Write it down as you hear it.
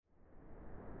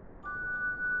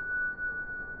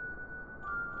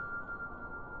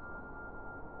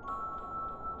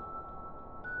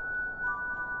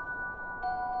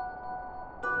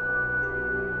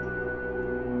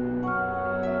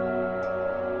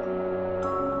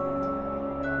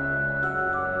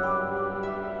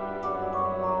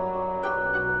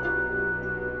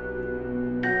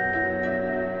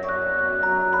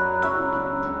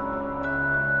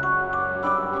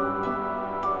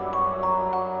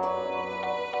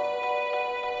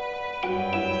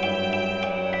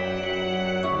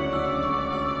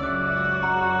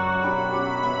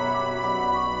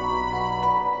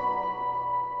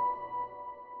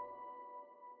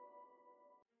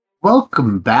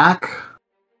Welcome back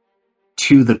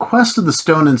to the Quest of the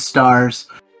Stone and Stars.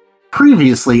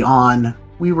 Previously on,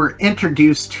 we were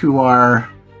introduced to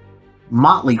our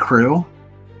motley crew.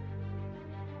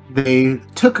 They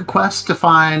took a quest to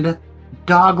find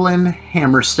Doglin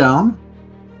Hammerstone.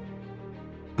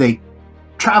 They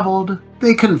traveled,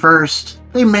 they conversed,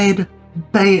 they made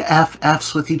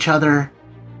BFFs with each other,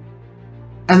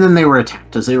 and then they were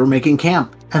attacked as they were making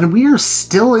camp. And we are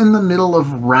still in the middle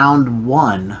of round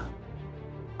 1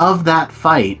 of that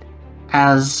fight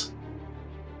as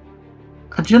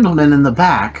a gentleman in the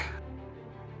back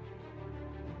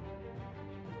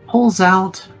pulls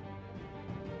out,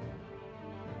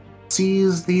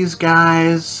 sees these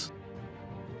guys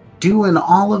doing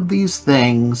all of these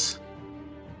things,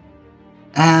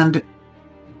 and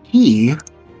he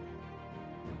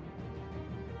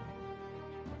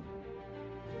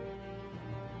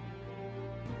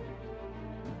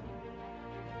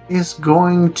is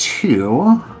going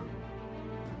to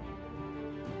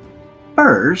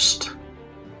first...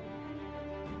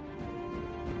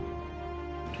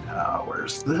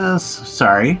 where's this?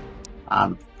 Sorry.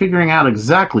 I'm figuring out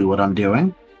exactly what I'm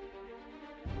doing.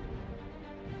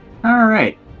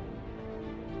 Alright.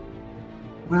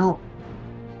 Well,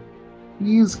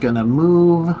 he's gonna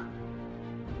move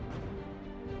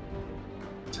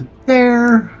to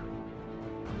there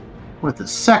with the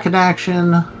second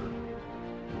action.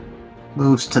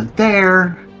 Moves to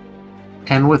there,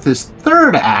 and with his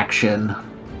third action,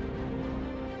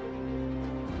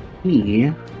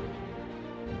 he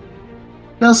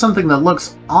does something that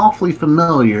looks awfully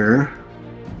familiar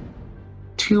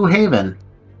to Haven,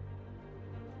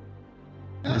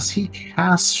 as he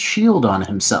casts Shield on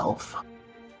himself.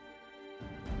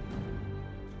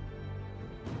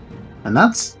 And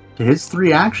that's his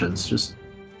 3 actions, just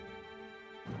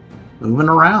moving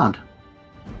around.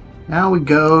 Now we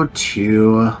go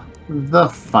to the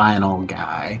final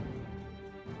guy.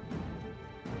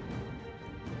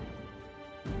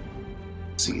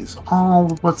 Sees all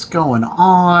of what's going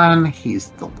on.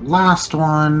 He's the last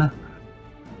one.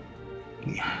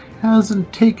 He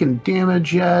hasn't taken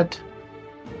damage yet.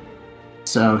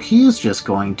 So he's just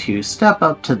going to step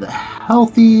up to the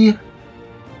healthy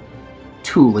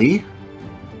Thule.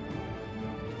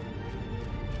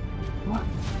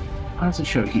 Why does it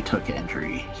show he took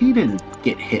injury? He didn't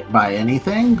get hit by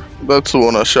anything. That's the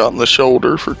one I shot in the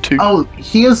shoulder for 2. Oh,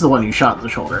 he is the one you shot in the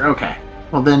shoulder. Okay.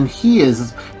 Well, then he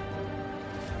is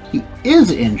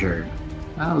injured.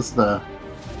 That was the...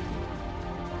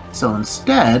 So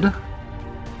instead,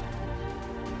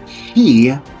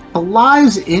 he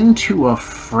flies into a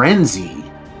frenzy.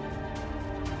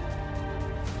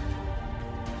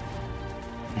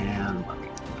 And let me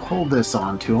pull this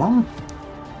onto him.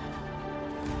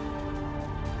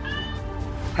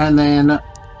 And then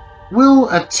we'll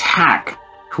attack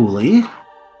Thule,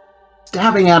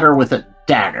 stabbing at her with a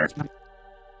dagger.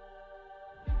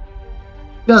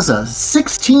 Does a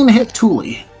 16 hit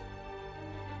Thule?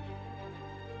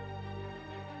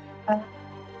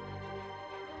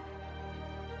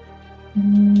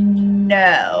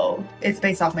 No. It's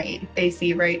based off my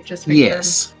AC, right? Just to make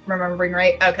sure I'm remembering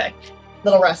right. Okay.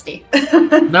 Little rusty.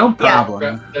 No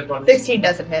problem. Yeah. 16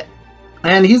 doesn't hit.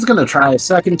 And he's going to try a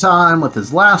second time with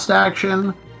his last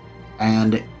action.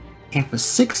 And if a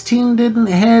 16 didn't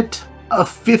hit, a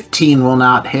 15 will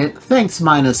not hit. Thanks,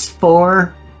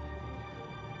 -4.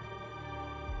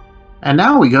 And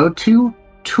now we go to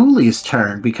Thule's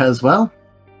turn, because, well,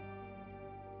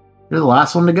 you're the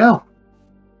last one to go.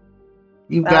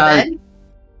 You've got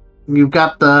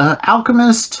the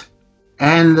alchemist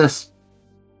and this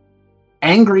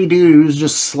angry dude who's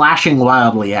just slashing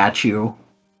wildly at you.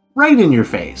 Right in your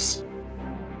face.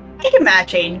 I can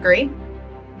match angry.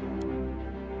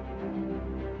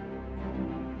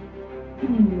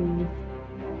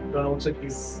 Looks like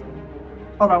he's...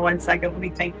 Hold on 1 second. Let me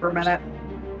think for a minute.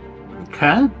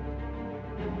 Okay.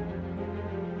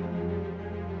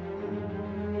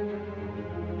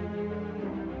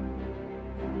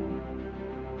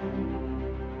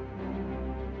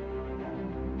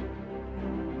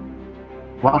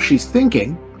 While she's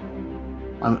thinking,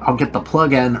 I'll get the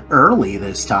plug in early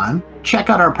this time. Check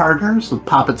out our partners with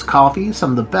Poppet's Coffee, some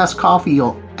of the best coffee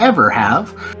you'll ever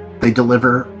have. They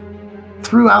deliver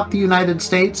throughout the United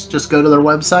States. Just go to their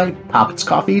website,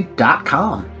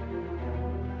 poppetscoffee.com.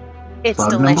 It's plug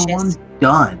delicious. Number 1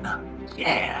 done.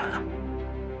 Yeah.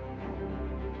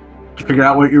 Did you figure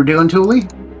out what you were doing, Thule?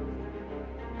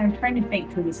 I'm trying to think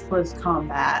because it's close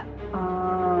combat. I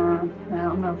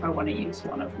don't know if I want to use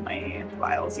one of my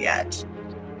vials yet.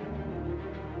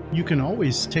 You can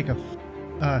always take a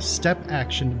step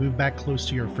action to move back close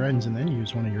to your friends and then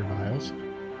use one of your vials.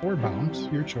 Or bounds,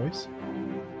 your choice.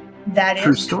 That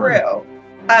True is story. true.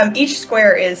 Each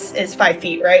square is 5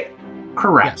 feet, right?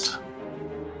 Correct. Yes.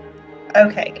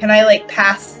 Okay. Can I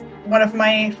pass one of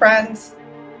my friends?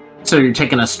 So you're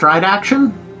taking a stride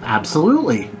action?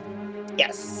 Absolutely.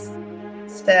 Yes.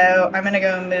 So I'm gonna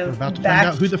go and We're move about to back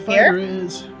find out who the here. fighter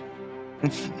is.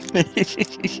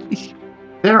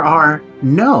 There are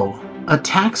no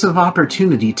attacks of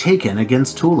opportunity taken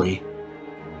against Thule.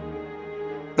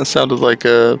 That sounded like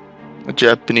a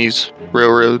Japanese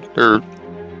railroad or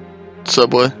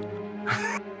subway.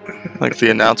 Like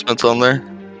the announcements on there.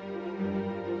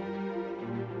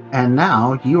 And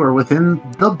now you are within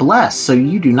the bless, so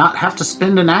you do not have to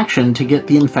spend an action to get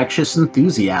the infectious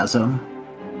enthusiasm.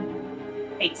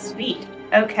 Hey, sweet.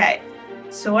 Okay.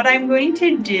 So what I'm going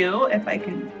to do, if I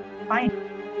can find...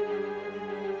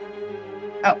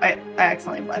 Oh, I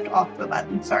accidentally left off the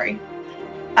button. Sorry.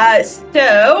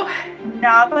 So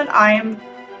now that I'm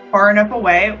far enough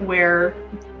away where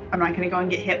I'm not going to go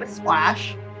and get hit with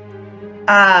splash,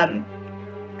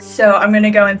 so I'm going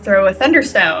to go and throw a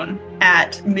thunderstone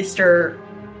at Mr.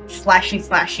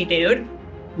 Slashy Dude.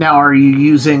 Now, are you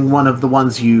using one of the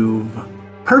ones you've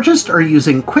purchased, or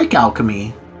using quick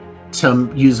alchemy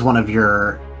to use one of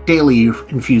your daily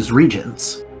infused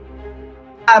regents?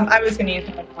 I was going to use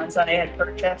one of the ones that I had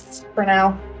purchased for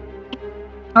now.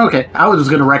 Okay, I was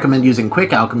going to recommend using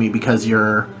quick alchemy because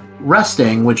you're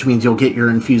resting, which means you'll get your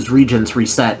infused regents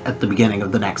reset at the beginning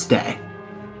of the next day.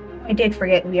 I did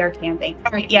forget we are camping.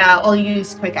 All right, yeah, I'll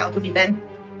use quick alchemy then.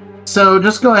 So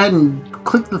just go ahead and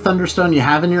click the thunderstone you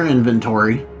have in your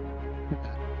inventory.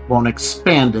 Won't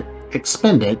expend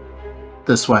it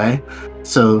this way.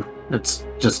 So it's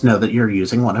just know that you're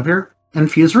using one of your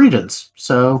infused regents.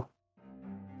 So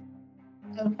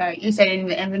Okay, you said in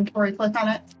the inventory, click on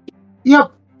it?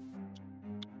 yep.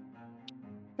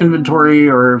 Inventory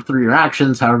or through your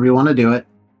actions, however you want to do it.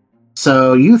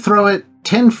 So you throw it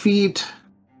 10 feet,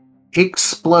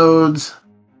 explodes.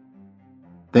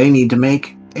 They need to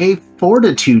make a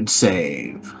fortitude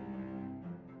save.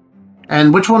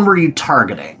 And which one were you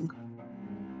targeting?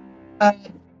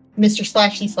 Mr.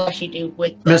 Slashy Dude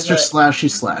with Mr.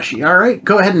 Slashy. All right,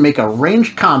 go ahead and make a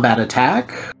ranged combat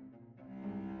attack.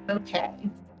 Okay.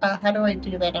 How do I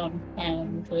do that on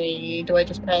Foundry? Do I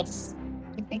just press,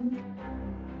 I think?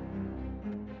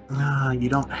 You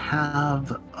don't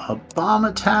have a bomb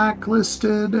attack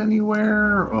listed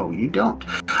anywhere. Oh, you don't.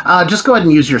 Just go ahead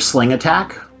and use your sling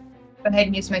attack. Go ahead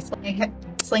and use my sling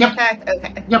Yep. attack?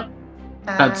 Okay. Yep.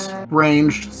 That's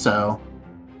ranged, so...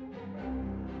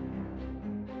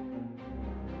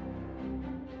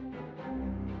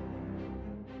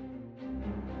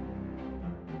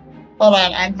 Hold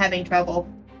on, I'm having trouble.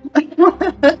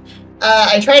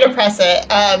 I try to press it.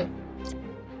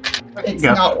 It's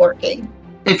not working.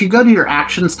 If you go to your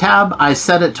actions tab, I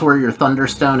set it to where your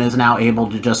thunderstone is now able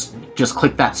to just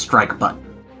click that strike button.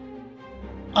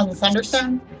 On the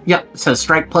thunderstone? Yep, it says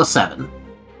strike +7.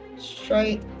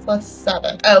 Strike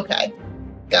 +7. Okay,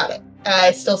 got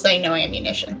it. Still saying no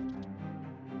ammunition.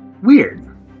 Weird.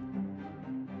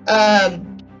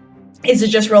 Is it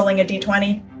just rolling a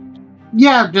d20?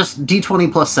 Yeah, just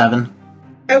d20 +7.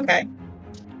 Okay. I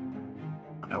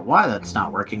don't know why that's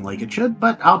not working like it should,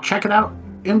 but I'll check it out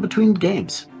in between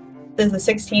games. Does a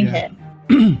 16 Yeah.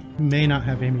 hit? May not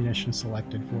have ammunition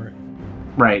selected for it.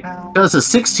 Right. Does a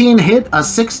 16 hit? A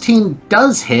 16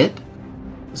 does hit.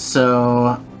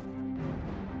 So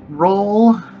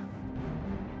roll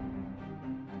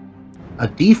a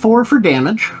d4 for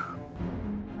damage,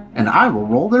 and I will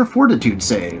roll their fortitude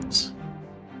saves.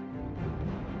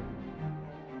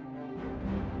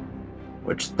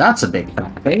 Which, that's a big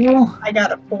fat fail. I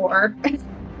got a 4. And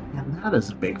that is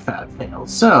a big fat fail.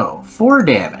 So, 4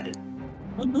 damage.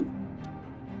 Mm-hmm.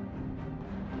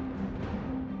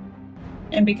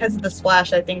 And because of the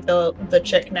splash, I think the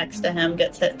chick next to him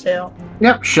gets hit too.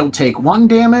 Yep, she'll take 1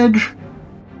 damage.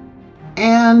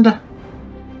 And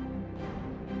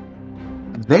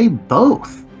they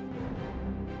both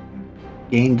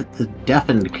gained the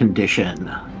deafened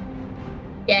condition.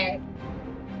 Yay.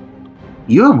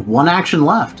 You have 1 action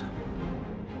left.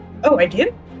 Oh, I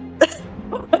do?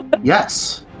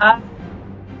 Yes. How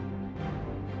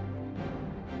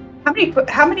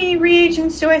many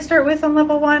reagents do I start with on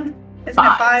level 1? Isn't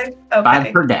it 5? Okay.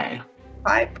 5 per day.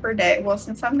 5 per day. Well,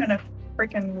 since I'm gonna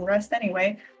freaking rest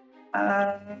anyway,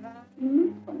 let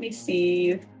me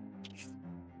see.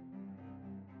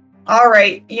 All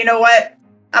right, you know what?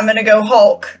 I'm gonna go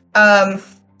Hulk.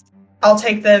 I'll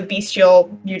take the bestial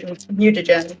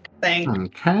mutagen thing.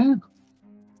 Okay.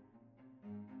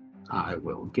 I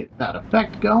will get that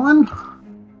effect going.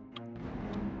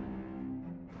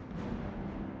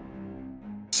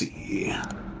 see.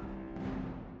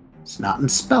 It's not in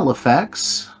spell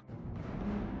effects.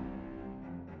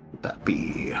 Would that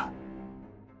be?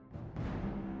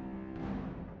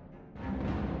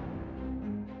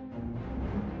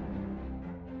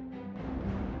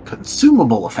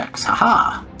 Consumable effects,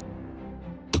 haha.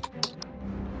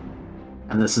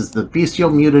 And this is the Bestial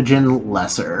Mutagen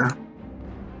Lesser.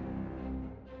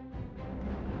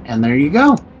 And there you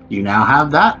go. You now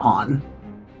have that on.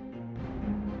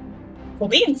 Cool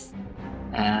beans.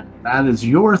 And that is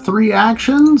your 3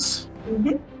 actions.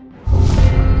 Mm-hmm.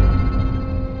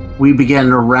 We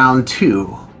begin round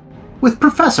 2 with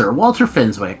Professor Walter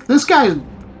Finswick. This guy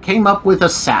came up with a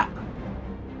sap.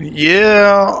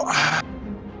 Yeah.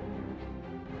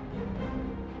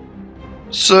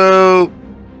 So,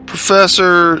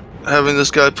 Professor, having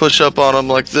this guy push up on him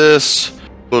like this,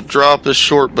 will drop his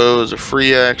short bow as a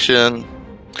free action.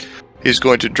 He's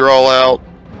going to draw out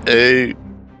a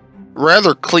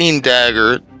rather clean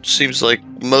dagger. It seems like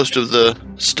most of the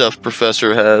stuff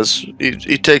Professor has,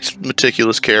 he takes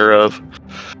meticulous care of.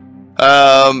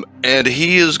 And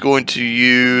he is going to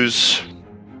use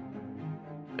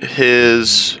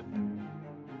his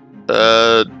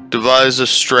devise a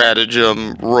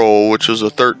stratagem roll, which was a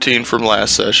 13 from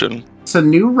last session. It's a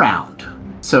new round.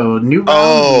 So new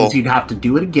round means you'd have to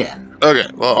do it again. Okay,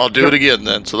 well, I'll do it again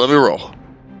then. So let me roll.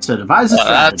 So devise a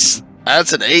stratagem.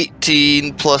 That's an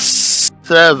 18 plus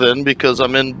 7 because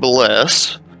I'm in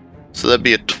Bless. So that'd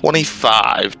be a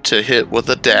 25 to hit with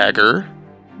a dagger.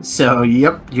 So,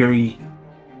 yep, you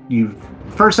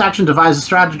first action devise a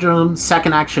stratagem,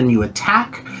 second action you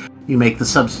attack. You make the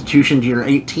substitution to your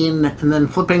 18, and then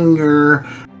flipping your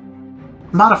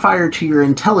modifier to your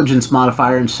intelligence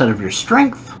modifier instead of your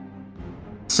strength.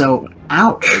 So,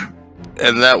 ouch.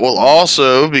 And that will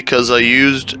also, because I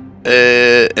used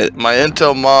my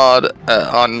intel mod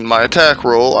on my attack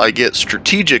roll, I get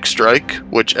strategic strike,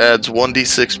 which adds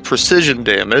 1d6 precision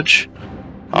damage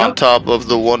on top of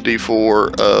the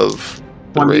 1d4 of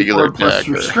the regular 1d4 plus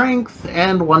dagger. your strength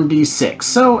and 1d6.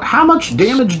 So how much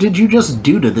damage did you just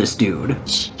do to this dude?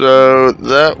 So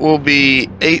that will be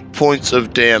 8 points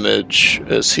of damage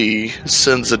as he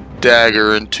sends a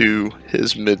dagger into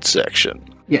his midsection.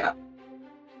 Yeah.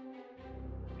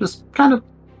 Just kind of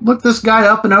look this guy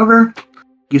up and over.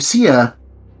 You see a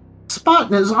spot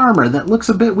in his armor that looks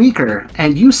a bit weaker,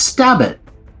 and you stab it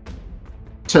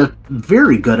to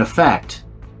very good effect.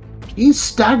 He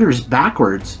staggers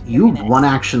backwards. You have 1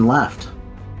 action left.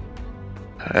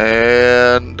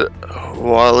 And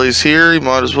while he's here, he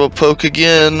might as well poke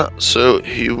again. So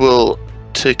he will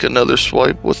take another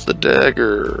swipe with the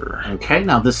dagger. Okay,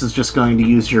 now this is just going to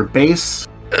use your base.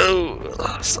 Oh,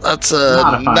 that's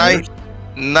a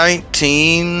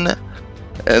 19.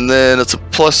 And then it's a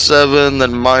 +7,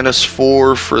 then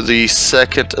 -4 for the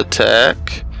second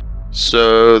attack.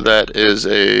 So that is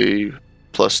a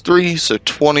 +3, so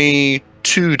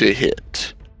 22 to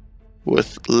hit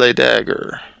with Le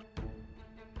Dagger.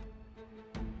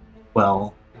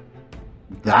 Well,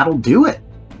 that'll do it.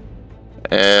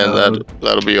 And So-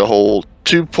 that'll be a whole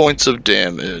 2 points of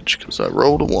damage, because I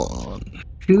rolled a 1.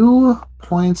 2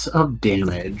 points of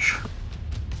damage.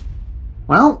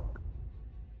 Well,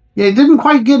 yeah, it didn't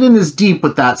quite get in as deep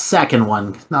with that second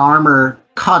one. The armor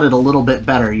caught it a little bit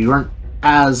better. You weren't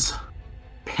as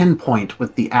pinpoint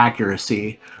with the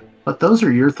accuracy. But those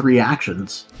are your 3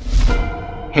 actions.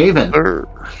 Haven,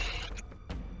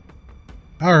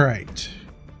 All right.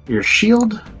 your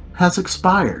shield has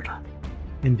expired.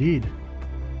 Indeed.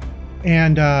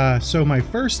 And so my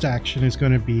first action is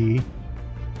going to be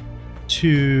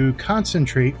to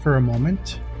concentrate for a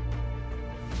moment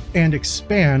and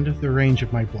expand the range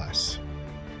of my bless.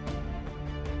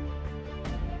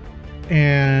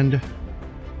 And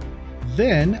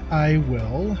then I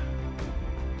will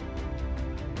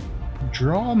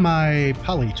draw my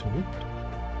poly tool.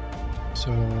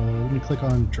 So let me click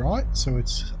on draw it. So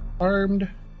it's armed.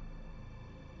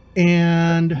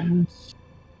 And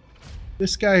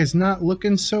this guy is not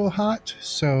looking so hot.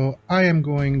 So I am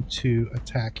going to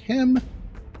attack him.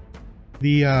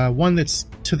 The one that's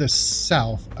to the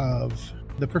south of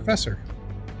the professor.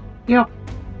 Yep.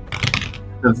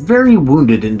 A very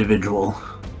wounded individual.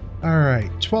 All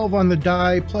right, 12 on the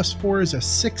die, +4 is a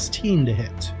 16 to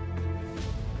hit.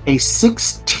 A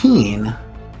 16,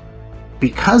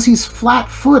 because he's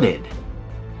flat-footed,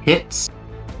 hits.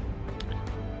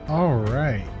 All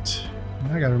right.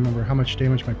 Now I gotta remember how much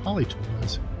damage my poly tool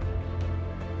does.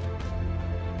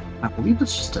 I believe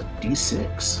it's just a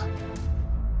d6.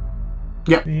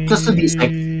 Yep, just a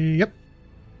d6. Yep.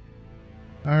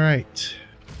 All right.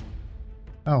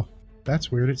 Oh,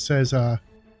 that's weird. It says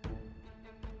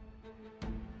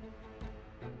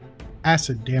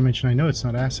acid damage, and I know it's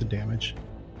not acid damage.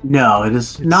 No, it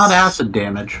is It's not acid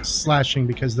damage. Slashing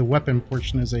because the weapon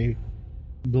portion is a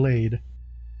blade.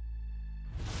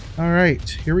 All right,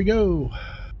 here we go.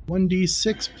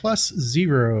 1d6 plus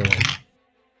 0.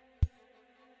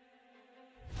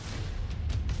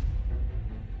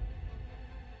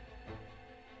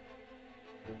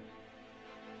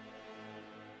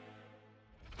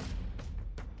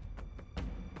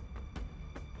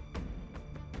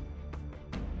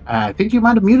 I think you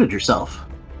might have muted yourself.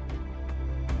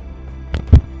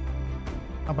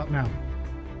 How about now?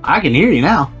 I can hear you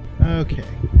now. Okay.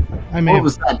 I may What have,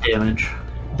 was that damage?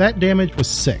 that damage was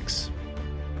 6.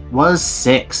 Was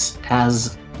 6.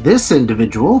 As this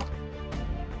individual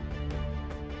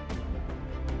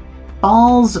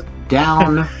falls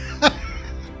down.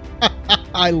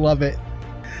 I love it.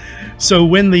 So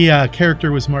when the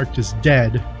character was marked as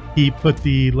dead, he put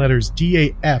the letters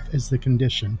DAF as the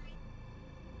condition.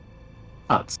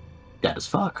 Oh, it's dead as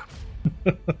fuck.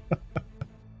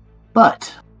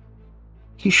 But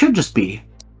he should just be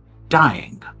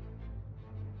dying.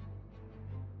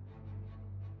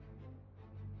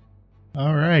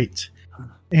 All right.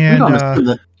 We And don't assume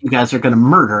that you guys are going to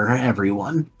murder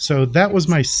everyone. so that was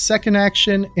my second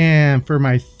action. And for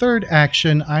my third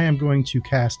action, I am going to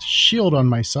cast Shield on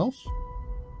myself.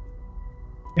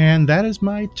 And that is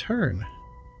my turn.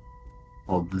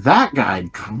 Well, that guy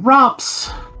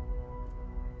drops.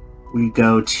 We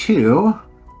go to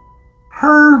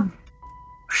her.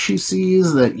 She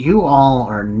sees that you all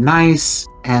are nice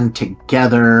and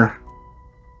together.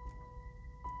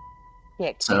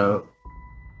 Yeah. So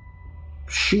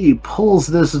she pulls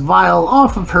this vial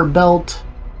off of her belt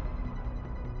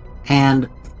and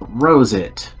throws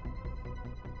it,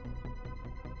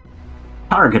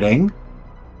 targeting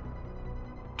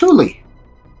Julie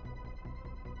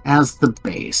as the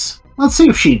base. Let's see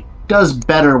if she does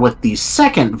better with the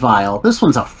second vial. This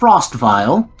one's a frost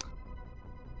vial.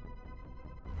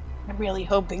 I'm really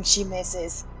hoping she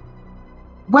misses.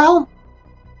 Well,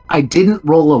 I didn't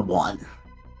roll a 1.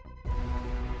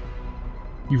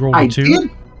 You rolled I a 2? did.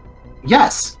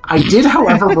 Yes, I did,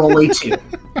 however, roll a 2.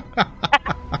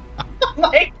 Oh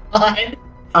my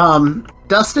god.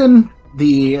 Dustin,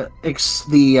 the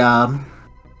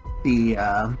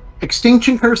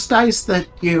extinction curse dice that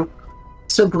you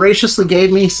so graciously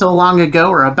gave me so long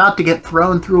ago are about to get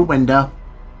thrown through a window.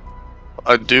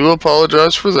 I do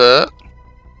apologize for that.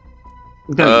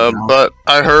 There you go. But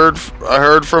I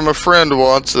heard from a friend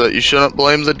once that you shouldn't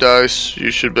blame the dice. You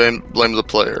should blame the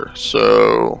player.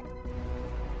 So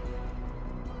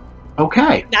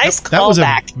Okay. Nice That was a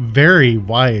callback. very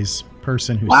wise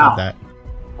person who Wow. said that.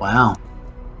 Wow.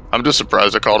 I'm just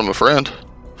surprised I called him a friend.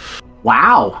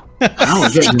 Wow. Wow,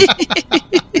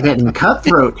 we're getting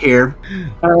cutthroat here.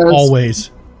 Always.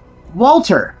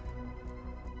 Walter,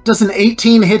 does an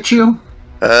 18 hit you?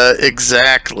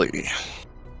 Exactly.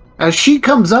 As she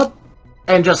comes up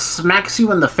and just smacks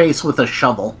you in the face with a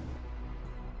shovel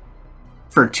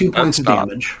for 2 points of That's not-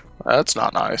 damage. That's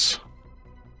not nice.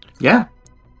 Yeah.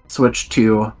 Switch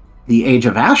to the Age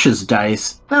of Ashes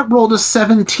dice. That rolled a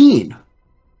 17.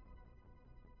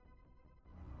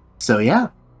 So yeah,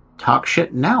 talk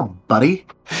shit now, buddy.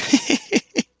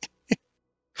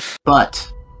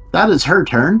 But that is her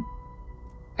turn.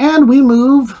 And we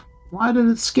move. Why did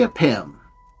it skip him?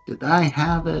 Did I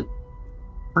have it?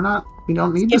 Or not? We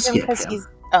don't need to skip because him. he's.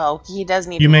 Oh, he does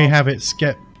need. You to may roll. have it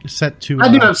set to.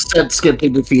 I do have said skipped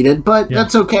and defeated, but Yeah.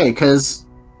 that's okay, because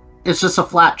it's just a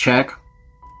flat check.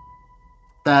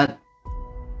 That,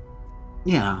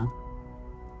 you know,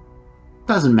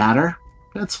 doesn't matter.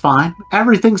 That's fine.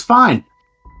 Everything's fine.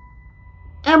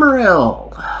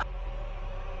 Emerald,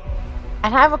 I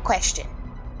have a question.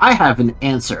 I have an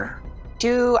answer.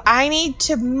 Do I need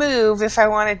to move if I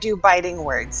want to do biting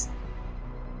words?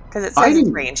 Because it says it's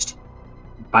Biting- ranged.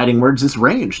 Biting words is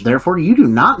ranged, therefore you do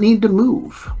not need to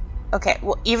move. Okay,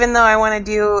 well, even though I want to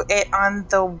do it on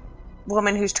the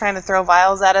woman who's trying to throw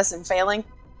vials at us and failing?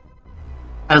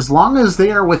 As long as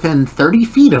they are within 30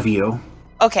 feet of you,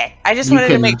 Okay, I just You wanted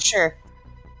to can- make sure.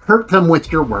 hurt them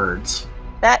with your words.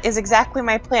 That is exactly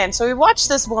my plan. So we watched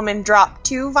this woman drop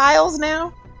 2 vials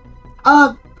now?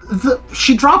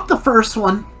 She dropped the first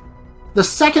one. The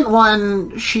second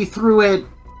one, she threw it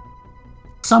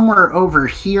somewhere over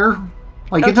here.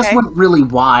 Like, it just Okay. went really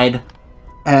wide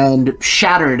and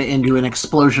shattered into an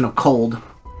explosion of cold.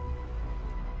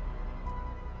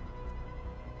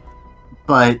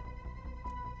 But,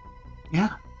 yeah.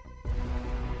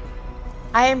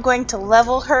 I am going to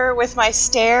level her with my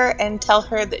stare and tell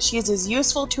her that she's as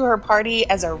useful to her party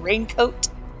as a raincoat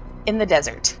in the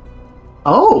desert.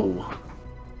 Oh!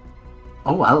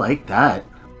 Oh, I like that.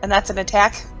 And that's an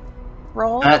attack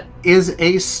roll? That is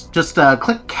just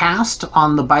click cast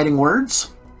on the biting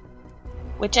words.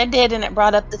 Which I did, and it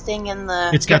brought up the thing in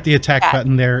the... It's got the attack chat.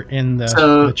 button there in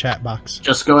the chat box.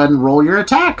 Just go ahead and roll your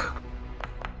attack.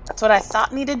 That's what I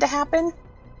thought needed to happen.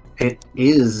 It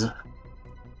is.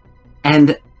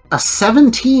 And a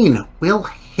 17 will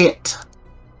hit.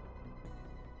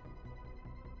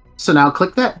 So now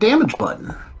click that damage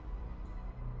button.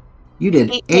 You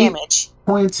did 8 damage.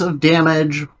 Points of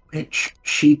damage, which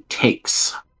she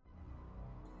takes.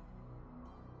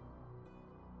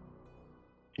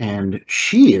 And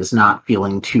she is not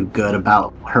feeling too good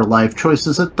about her life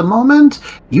choices at the moment.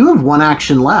 You have 1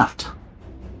 action left.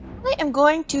 I am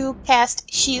going to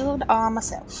cast Shield on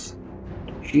myself.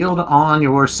 Shield on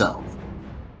yourself.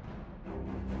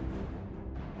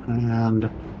 And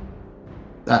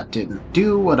that didn't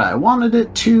do what I wanted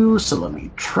it to, so let me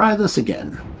try this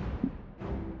again.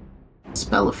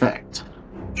 Spell effect.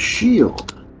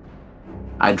 Shield.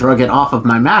 I drug it off of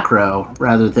my macro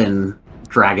rather than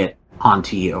drag it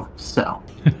onto you, so.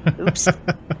 Oops.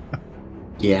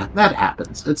 Yeah, that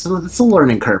happens. It's a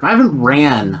learning curve. I haven't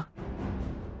ran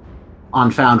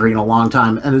on Foundry in a long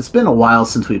time, and it's been a while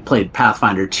since we played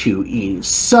Pathfinder 2E,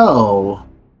 so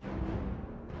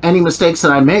any mistakes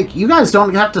that I make, you guys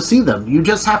don't have to see them. You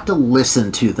just have to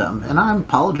listen to them, and I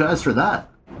apologize for that.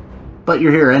 But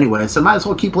you're here anyway, so might as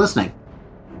well keep listening.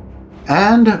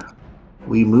 And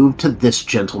we move to this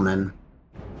gentleman.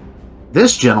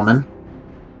 This gentleman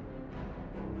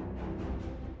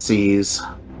sees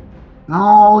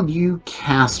all you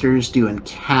casters doing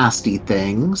casty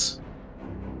things,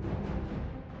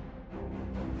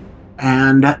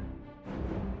 and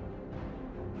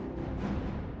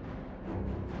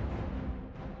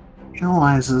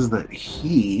realizes that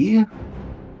he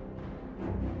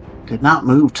did not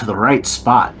move to the right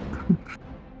spot.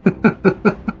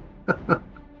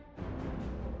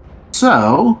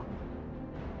 So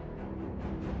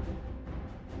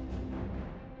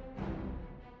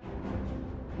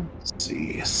let's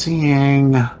see,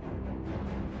 seeing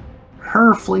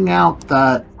her fling out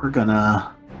that, we're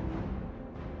gonna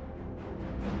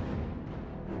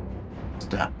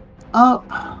step up.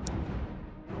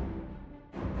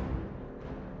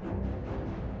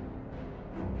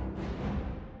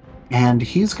 And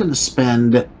he's gonna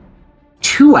spend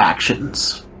 2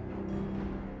 actions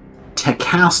to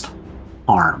cast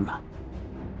Harm.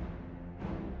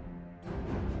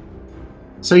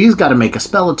 So he's got to make a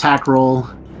spell attack roll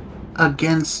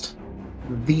against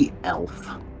the elf.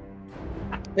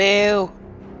 Boo.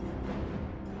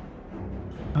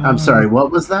 I'm sorry,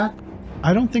 what was that?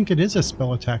 I don't think it is a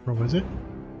spell attack roll, is it?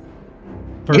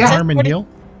 For Yeah. harm and heal?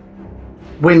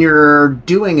 When you're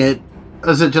doing it,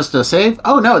 is it just a save?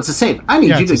 Oh no, it's a save. I need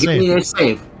Yeah, you to it's a give me a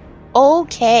save.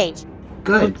 Okay.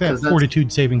 Good. Click that 'cause that's-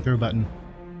 fortitude saving throw button.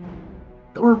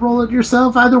 Or roll it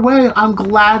yourself. Either way, I'm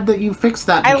glad that you fixed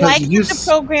that. I Because like that the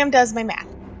program does my math.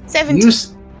 17.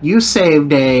 you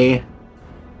saved a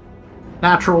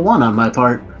natural 1 on my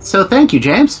part. So thank you,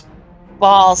 James.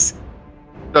 Balls.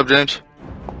 What's up, James?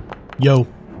 Yo.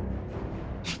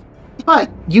 But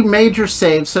you made your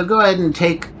save, so go ahead and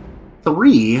take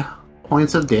 3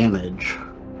 points of damage.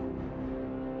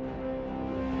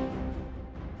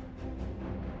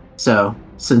 So,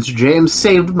 since James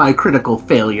saved my critical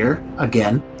failure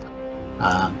again,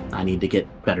 I need to get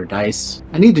better dice.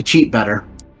 I need to cheat better.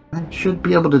 I should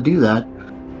be able to do that.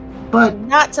 But I'm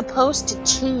not supposed to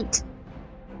cheat.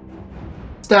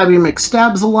 Stabby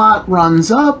McStabs-a-lot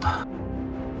runs up.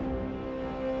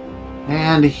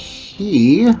 And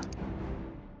he...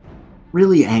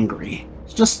 really angry.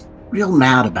 He's just real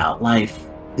mad about life,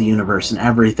 the universe, and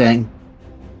everything.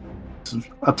 He's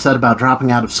upset about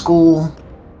dropping out of school.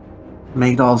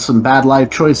 Made all some bad life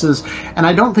choices. And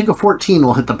I don't think a 14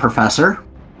 will hit the professor.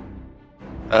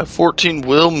 14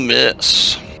 will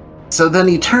miss. So then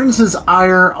he turns his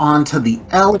ire onto the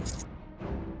elf.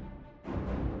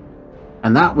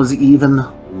 And that was even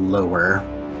lower.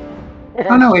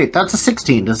 Oh no, wait, that's a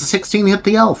 16. Does a 16 hit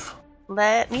the elf?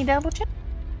 Let me double check.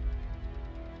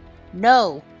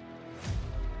 No.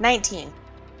 19.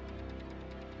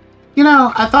 You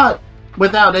know, I thought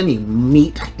without any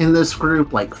meat in this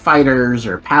group, like fighters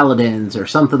or paladins or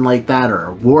something like that, or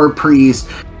a war priest,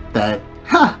 that,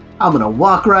 I'm gonna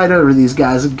walk right over these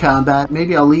guys in combat.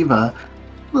 Maybe I'll leave a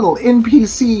little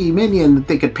NPC minion that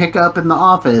they could pick up in the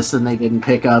office and they didn't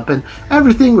pick up, and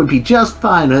everything would be just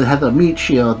fine. It had a meat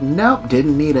shield. Nope,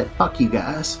 didn't need it. Fuck you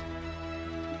guys.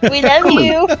 We love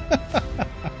you.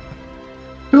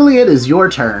 Juliet, it is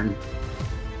your turn.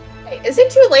 Is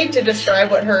it too late to describe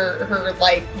what her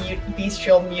like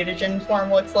bestial mutagen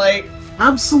form looks like?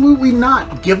 Absolutely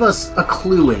not. Give us a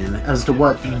clue in as to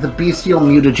what the bestial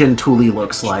mutagen Thule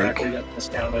looks like.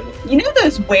 You know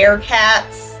those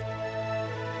werecats?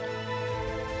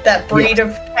 That breed of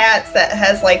cats that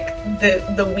has like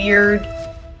the weird,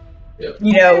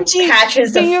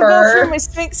 patches of you fur. go from a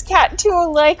Sphinx cat to a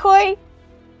Lycoi?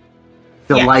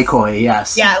 The Yes. Lycoi,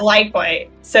 yes. Yeah, Lycoi.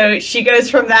 So she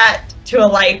goes from that to a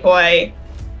Lycoi,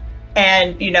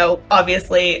 and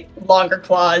obviously longer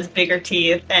claws, bigger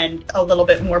teeth, and a little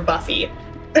bit more buffy.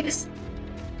 I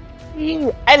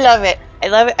love it. I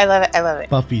love it. I love it. I love it.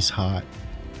 Buffy's hot.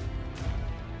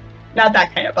 Not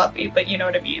that kind of buffy, but you know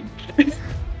what I mean.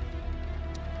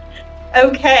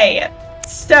 Okay,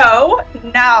 so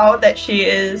now that she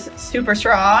is super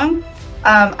strong,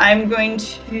 I'm going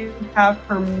to have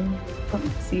her move. Let me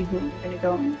see who I'm going to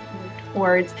go move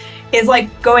towards. Is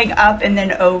like going up and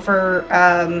then over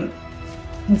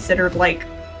considered like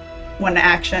one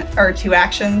action or two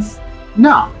actions?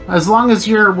 No, as long as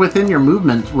you're within your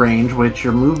movement range, which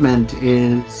your movement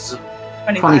is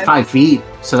 25 feet,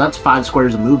 so that's 5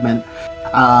 squares of movement.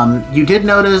 You did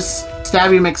notice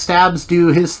Stabby McStabs do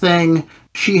his thing.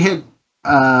 She hit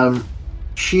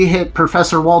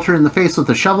Professor Walter in the face with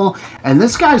a shovel, and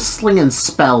this guy's slinging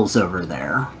spells over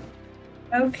there.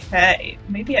 Okay,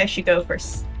 maybe I should go for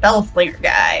Spellslinger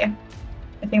guy.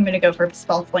 I think I'm gonna go for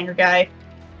Spellslinger guy.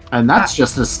 And that's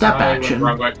just a step action.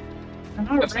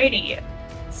 Alrighty.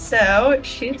 So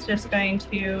she's just going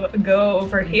to go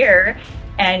over here,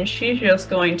 and she's just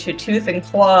going to tooth and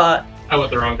claw. I went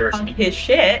the wrong direction. On his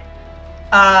shit.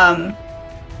 Let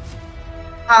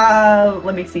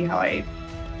me see how I.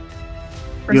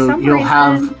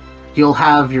 You'll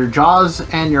have your jaws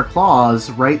and your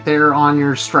claws right there on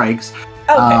your strikes.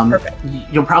 Okay, perfect.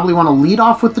 You'll probably want to lead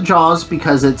off with the jaws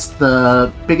because it's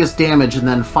the biggest damage, and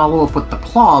then follow up with the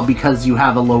claw because you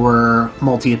have a lower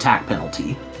multi-attack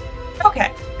penalty.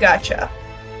 Okay, gotcha.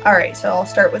 All right, so I'll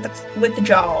start with the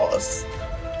jaws.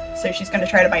 So she's going to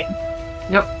try to bite him.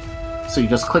 Yep. So you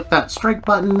just click that strike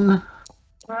button.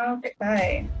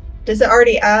 Okay. Does it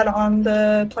already add on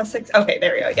the +6? Okay,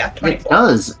 there we go. Yeah, 24. It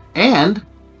does. And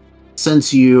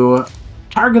since you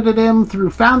targeted him through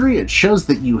Foundry, it shows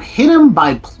that you hit him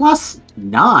by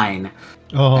 +9.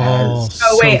 Oh, Oh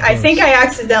wait, so I think close. I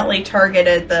accidentally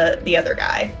targeted the other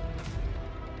guy.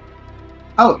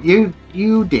 Oh, you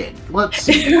did. Let's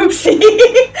see. Oopsie.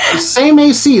 Same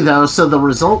AC though, so the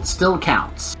result still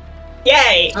counts.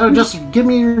 Yay. So just give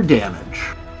me your damage.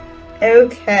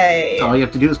 Okay. All you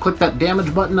have to do is click that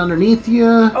damage button underneath you,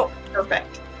 Oh,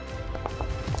 perfect.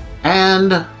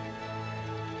 and I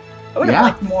would have Yeah.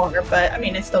 liked more, but I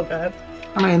mean, it's still good.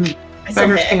 I mean, I still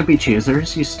beggars hit. can't be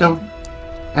choosers. You still,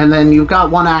 and then you've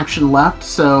got one action left.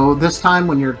 So this time,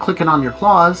 when you're clicking on your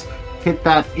claws, hit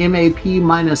that MAP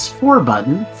 -4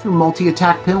 button for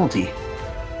multi-attack penalty.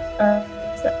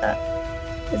 Is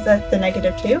that the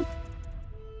 -2?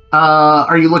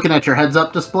 Are you looking at your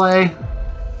heads-up display?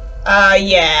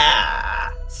 Yeah.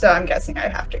 So I'm guessing I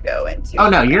have to go into. Oh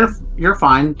no, you're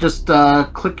fine. Just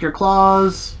click your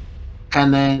claws,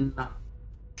 and then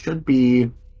should be.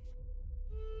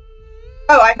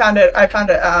 Oh, I found it.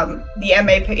 The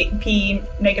MAP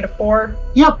 -4.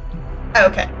 Yep.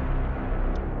 Okay.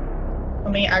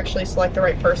 Let me actually select the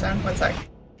right person. One sec.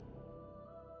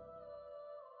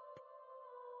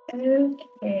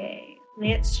 Okay,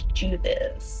 let's do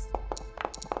this.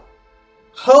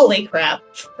 Holy crap.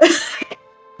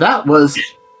 That was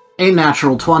a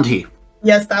natural 20,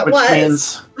 Yes, that which was.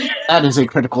 means that is a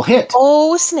critical hit.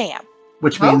 Oh, snap.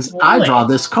 Which Oh, means I boy. draw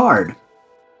this card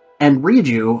and read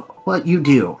you what you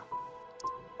do.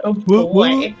 Oh Whoop, boy.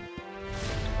 whoop.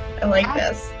 I like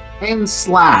this. And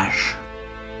slash.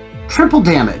 Triple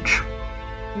damage.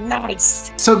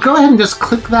 Nice. So go ahead and just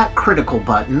click that critical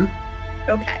button,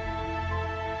 Okay.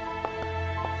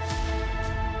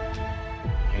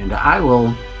 and I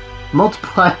will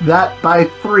multiply that by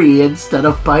 3 instead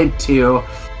of by 2.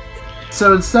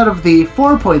 So instead of the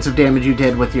 4 points of damage you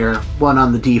did with your 1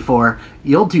 on the d4,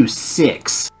 you'll do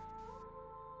 6.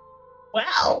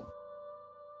 Wow.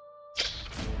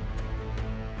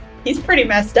 He's pretty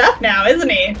messed up now, isn't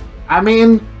he? I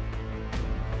mean,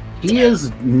 he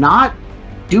is not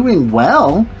doing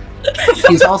well.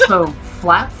 He's also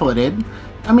flat-footed.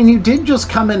 I mean, you did just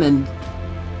come in and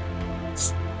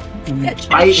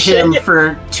bite him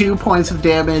for 2 points of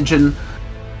damage, and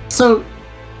so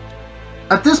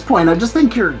at this point, I just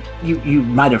think you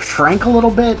might have shrank a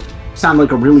little bit. Sound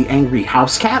like a really angry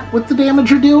house cat with the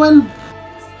damage you're doing,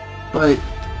 but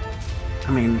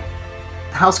I mean,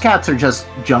 house cats are just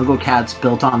jungle cats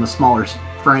built on a smaller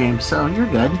frame, so you're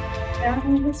good. Yeah,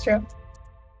 that's true.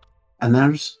 And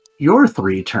there's your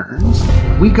 3 turns.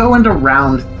 We go into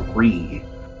round 3.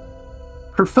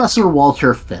 Professor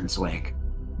Walter Fenswick.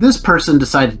 This person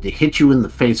decided to hit you in the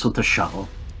face with a shovel.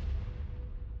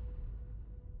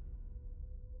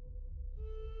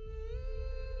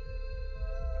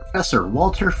 Professor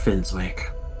Walter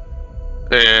Fenswick.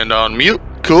 And on mute.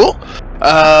 Cool.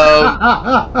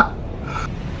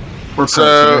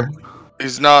 So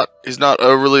he's not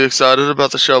overly excited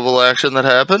about the shovel action that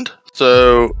happened.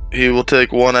 So he will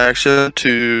take one action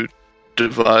to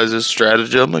devise his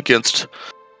stratagem against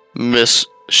Miss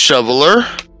Shoveler.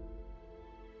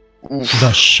 Oof.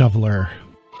 The shoveler.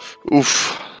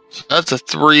 Oof. So that's a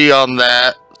 3 on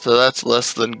that. So that's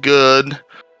less than good.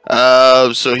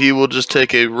 So he will just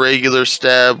take a regular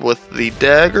stab with the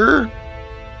dagger,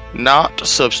 not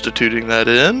substituting that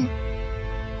in.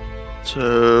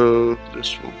 So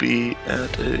this will be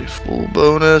at a full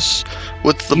bonus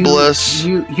with the bless.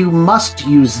 You must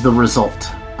use the result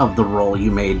of the roll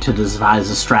you made to devise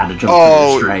a stratagem for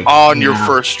your strike. On your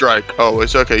first strike. Oh,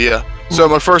 it's okay, yeah. So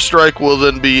my first strike will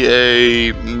then be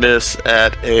a miss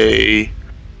at a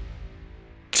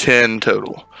 10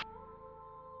 total.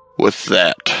 With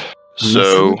that.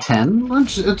 So 10?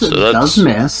 It does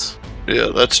miss. Yeah,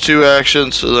 that's 2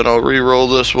 actions, so then I'll re-roll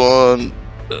this one.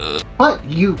 But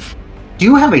you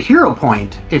do have a hero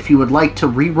point if you would like to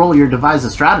re-roll your devise a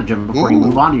stratagem before you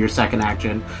move on to your second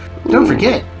action. Don't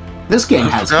forget, this game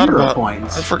has hero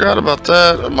points. I forgot about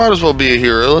that. I might as well be a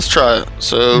hero. Let's try it.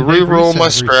 So re-roll my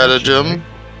stratagem. Session,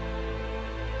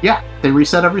 right? Yeah, they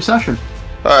reset every session.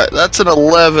 Alright, that's an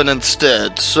 11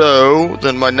 instead. So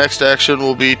then my next action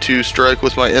will be to strike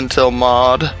with my intel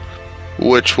mod,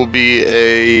 which will be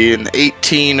an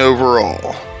 18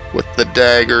 overall, with the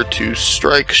dagger to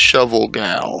strike Shovel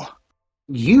Gal.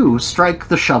 You strike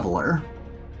the shoveler.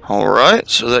 Alright,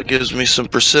 so that gives me some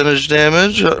percentage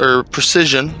damage, or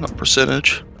precision, not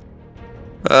percentage.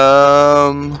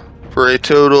 For a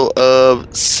total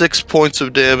of 6 points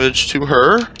of damage to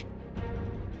her.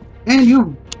 And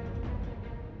you...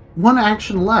 one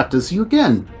action left as you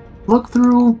again look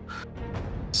through,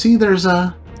 see there's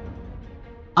a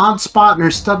odd spot in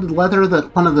her studded leather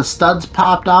that one of the studs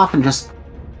popped off and just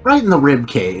right in the rib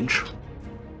cage.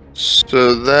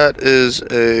 So that is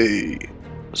a...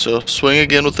 so swing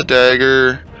again with the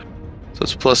dagger. So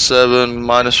that's +7,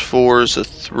 -4 is a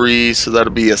 3, so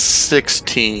that'll be a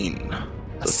 16.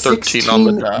 So 13 on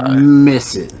the die.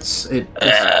 Misses.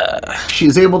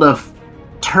 She's able to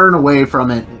turn away from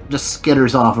it, just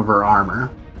skitters off of her armor.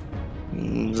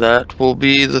 That will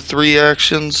be the 3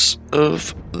 actions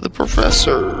of the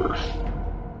professor.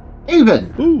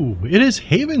 Haven! Ooh, it is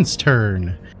Haven's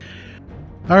turn.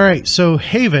 Alright, so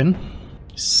Haven,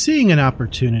 seeing an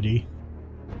opportunity,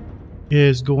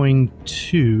 is going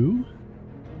to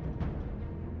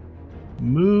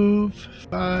move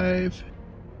 5,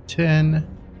 10,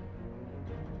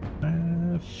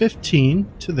 15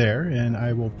 to there, and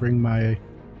I will bring my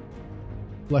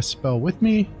bless spell with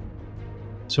me.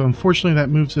 So unfortunately that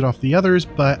moves it off the others,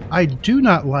 but I do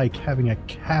not like having a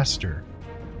caster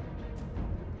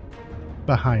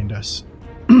behind us.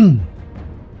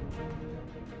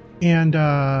 And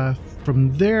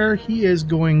from there he is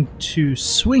going to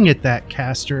swing at that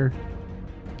caster,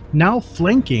 now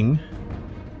flanking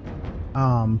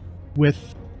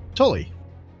with Tully.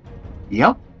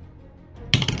 Yep.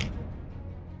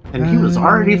 And he was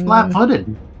already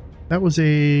flat-footed. That was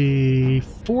a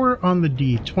 4 on the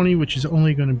D20, which is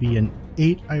only going to be an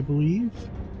 8, I believe.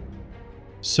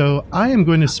 So I am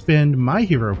going to spend my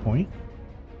hero point.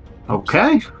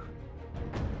 Okay.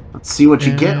 Let's see what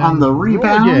you get on the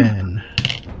rebound. Again.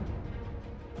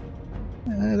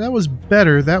 That was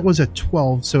better. That was a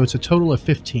 12, so it's a total of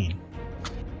 15.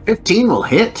 15 will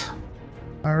hit.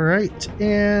 Alright,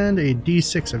 and a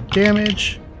D6 of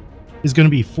damage is going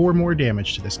to be 4 more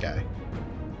damage to this guy.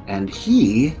 And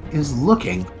he is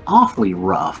looking awfully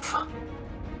rough.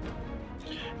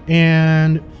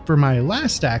 And for my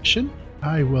last action,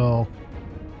 I will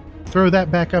throw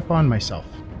that back up on myself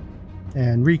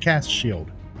and recast shield.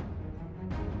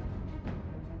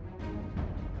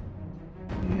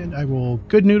 And I will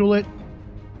good noodle it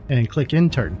and click in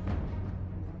turn.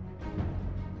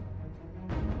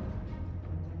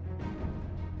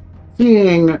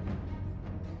 Seeing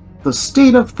the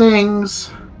state of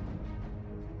things,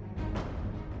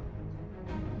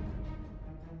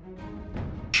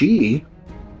 she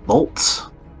bolts.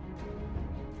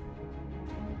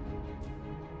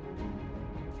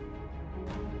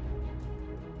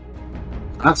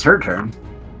 That's her turn.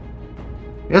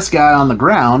 This guy on the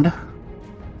ground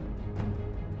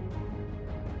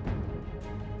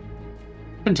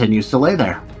continues to lay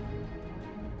there.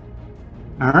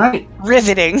 All right.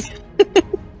 Riveting.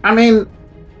 I mean,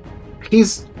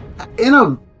 He's in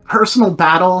a personal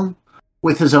battle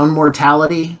with his own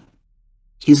mortality.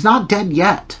 He's not dead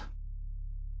yet,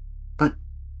 but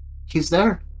he's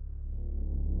there.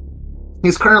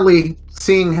 He's currently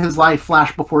seeing his life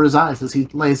flash before his eyes as he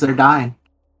lays there dying.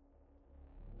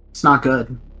 It's not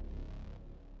good.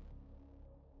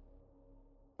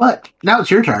 But now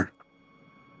it's your turn.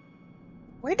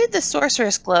 Where did the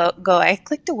sorceress go? I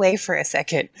clicked away for a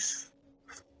second.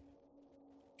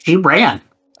 She ran.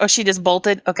 Oh, she just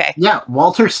bolted? Okay. Yeah,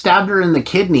 Walter stabbed her in the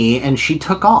kidney and she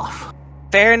took off.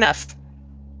 Fair enough.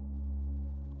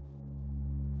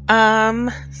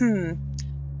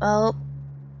 Well,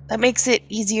 that makes it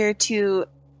easier to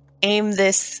aim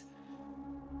this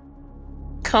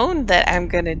cone that I'm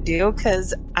gonna do,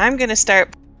 because I'm gonna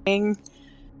start playing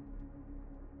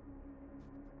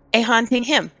a haunting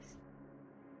him.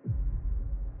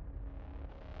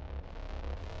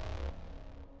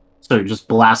 So you're just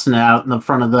blasting it out in the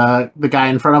front of the guy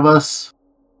in front of us?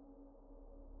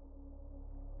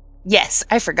 Yes,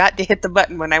 I forgot to hit the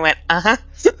button when I went, uh-huh.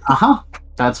 Uh-huh.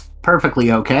 That's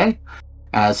perfectly okay.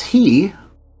 As he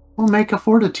will make a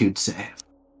fortitude save.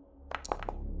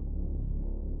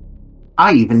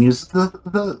 I even used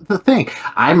the thing.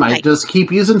 I might Nice. just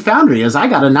keep using Foundry, as I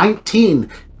got a 19.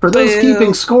 For those Boo.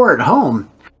 keeping score at home,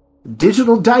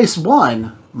 digital dice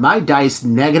 1, my dice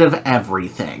negative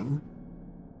everything.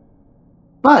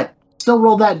 But still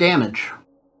roll that damage,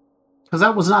 because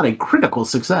that was not a critical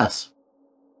success.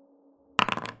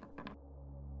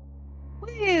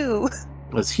 Woo!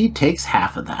 As he takes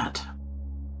half of that.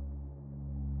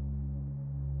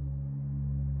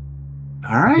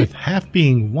 All right. With half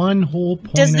being 1 whole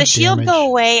point Does the of shield damage. go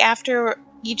away after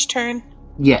each turn?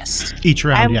 Yes. Each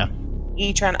round, yeah.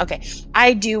 Each round, okay.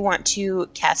 I do want to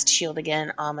cast shield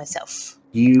again on myself.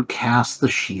 You cast the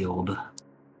shield.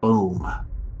 Boom.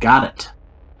 Got it.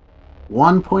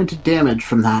 1 point of damage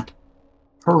from that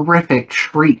horrific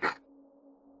shriek.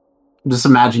 Just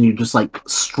imagine you just like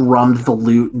strummed the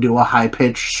lute and do a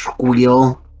high-pitched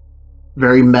squeal.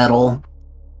 Very metal.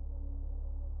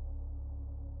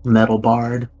 Metal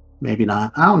bard. Maybe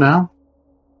not. I don't know.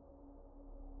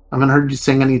 I haven't heard you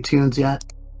sing any tunes yet.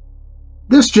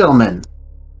 This gentleman.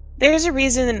 There's a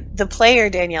reason the player,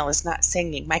 Danielle, is not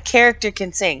singing. My character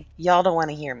can sing. Y'all don't want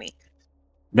to hear me.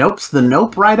 Nope's the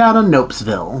Nope right out of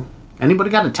Nopesville. Anybody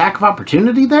got attack of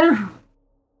opportunity there?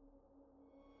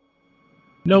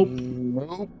 Nope.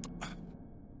 Nope.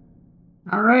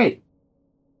 All right.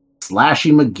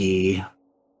 Slashy McGee.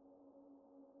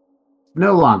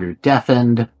 No longer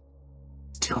deafened.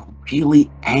 Still really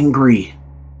angry.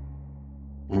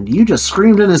 And you just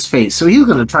screamed in his face, so he's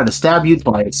going to try to stab you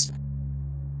twice.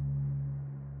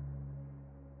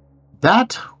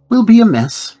 That will be a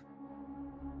miss.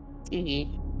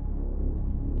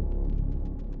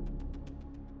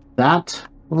 That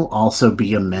will also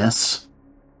be a miss.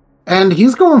 And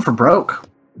he's going for broke.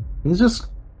 He's just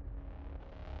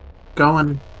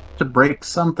going to break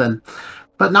something.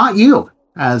 But not you,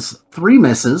 as 3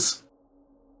 misses.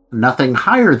 Nothing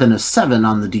higher than a 7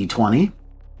 on the D20.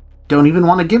 Don't even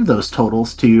want to give those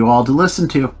totals to you all to listen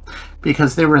to,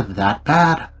 because they were that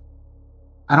bad.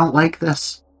 I don't like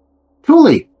this.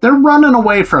 Thule, they're running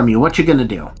away from you. What you gonna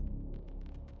do?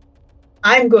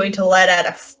 I'm going to let out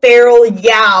a feral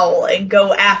yowl and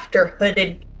go after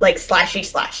hooded, like,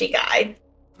 slashy guy.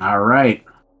 Alright.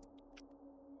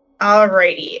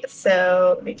 Alrighty,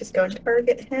 so let me just go and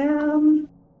target him.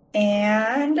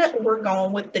 And we're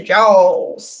going with the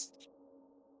jaws.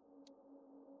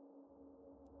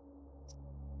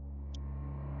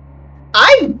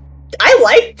 I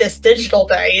like this digital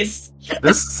dice.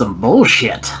 This is some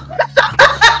bullshit.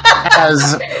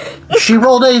 As she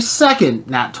rolled a second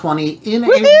nat 20 in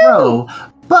a row,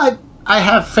 but I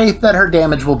have faith that her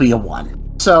damage will be a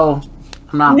 1. So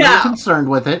I'm not really concerned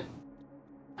with it.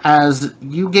 As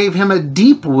you gave him a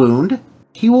deep wound,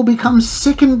 he will become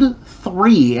sickened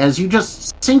 3 as you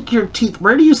just sink your teeth.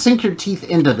 Where do you sink your teeth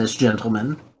into this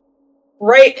gentleman?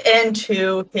 Right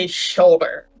into his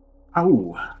shoulder.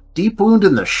 Oh, deep wound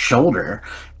in the shoulder.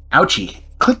 Ouchie.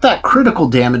 Click that critical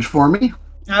damage for me.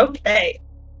 Okay.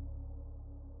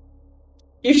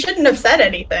 You shouldn't have said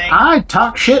anything. I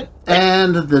talk shit,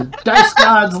 and the dice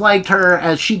gods liked her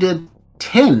as she did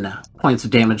 10 points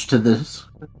of damage to this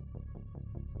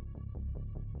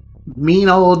mean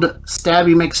old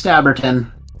Stabby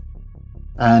McStabberton.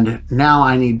 And now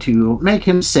I need to make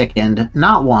him sickened,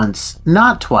 not once,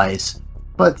 not twice,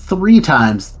 but 3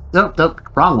 times. Nope,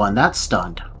 wrong one. That's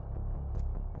stunned.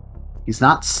 He's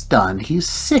not stunned, he's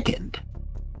sickened.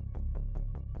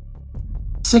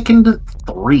 Sickened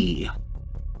 3.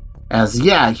 As,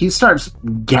 yeah, he starts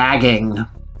gagging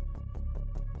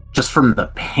just from the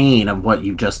pain of what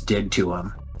you just did to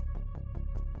him.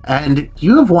 And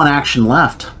you have one action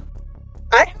left.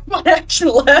 I have one action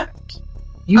left.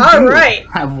 You All do right.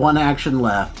 have one action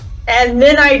left. And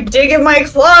then I dig in my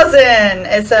claws in.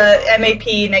 It's a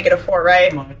MAP -4,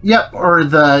 right? Yep, or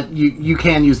you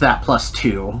can use that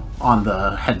 +2 on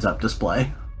the heads-up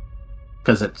display.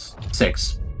 Because it's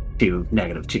 6 to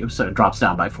 -2, so it drops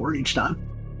down by 4 each time.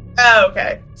 Oh,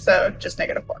 okay. So just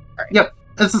 -4. All right. Yep,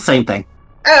 it's the same thing.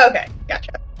 Oh, okay.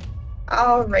 Gotcha.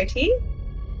 Alrighty.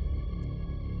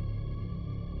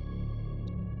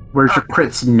 Where's your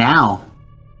crits now?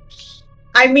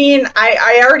 I mean,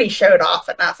 I already showed off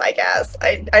enough, I guess.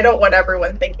 I don't want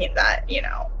everyone thinking that,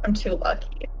 I'm too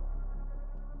lucky.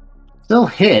 Still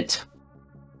hit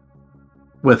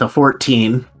with a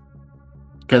 14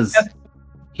 because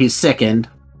he's sickened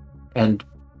and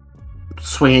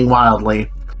swinging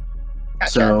wildly.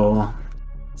 Gotcha.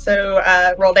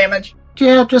 So roll damage.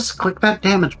 Yeah, just click that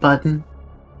damage button.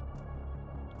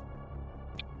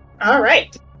 All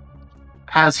right.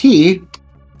 As he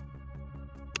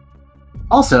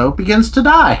also begins to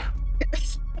die.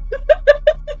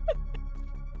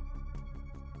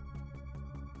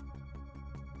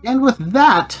 And with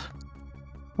that,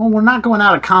 well, we're not going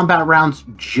out of combat rounds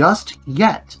just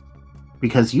yet,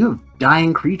 because you have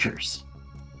dying creatures.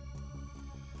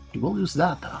 You will lose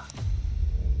that, though.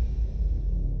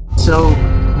 So,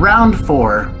 round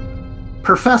 4.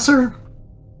 Professor,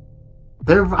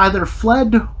 they've either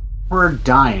fled or are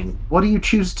dying. What do you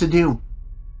choose to do?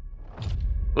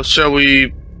 Well, shall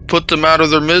we put them out of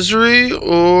their misery,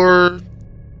 or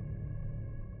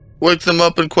wake them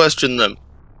up and question them?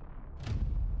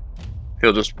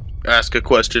 He'll just ask a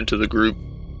question to the group.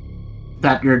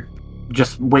 That you're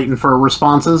just waiting for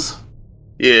responses?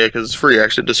 Yeah, because it's free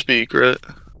action to speak, right?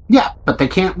 Yeah, but they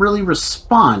can't really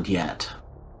respond yet.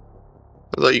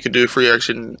 I thought you could do free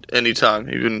action anytime,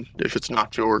 even if it's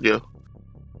not your go.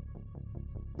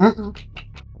 Mm-mm.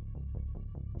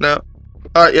 No.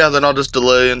 Alright, yeah, then I'll just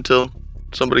delay until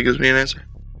somebody gives me an answer.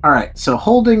 Alright, so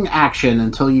holding action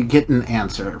until you get an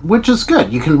answer, which is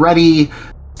good. You can ready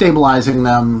stabilizing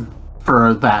them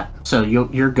for that, so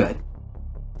you're good.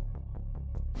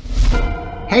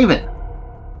 Haven.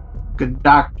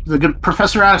 The good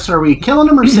professor asks, are we killing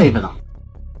him or saving him?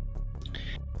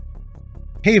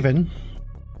 Haven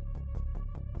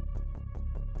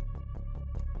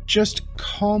just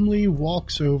calmly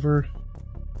walks over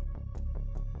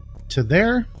to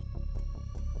there,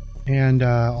 and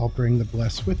I'll bring the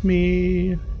bless with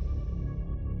me.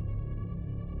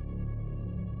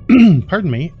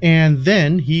 Pardon me. And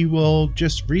then he will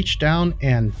just reach down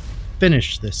and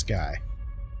finish this guy.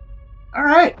 All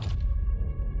right.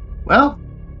 Well,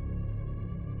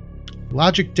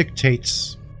 logic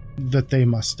dictates that they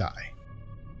must die.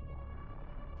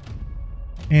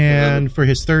 And for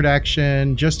his third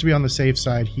action, just to be on the safe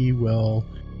side, he will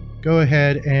go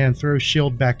ahead and throw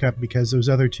shield back up because those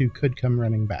other two could come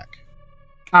running back.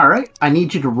 All right. I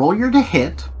need you to roll your to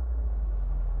hit.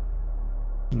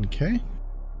 Okay.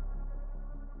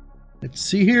 Let's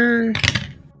see here.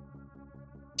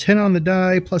 10 on the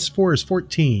die, plus 4 is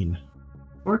 14.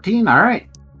 14, all right.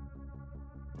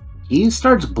 He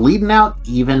starts bleeding out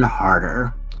even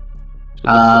harder.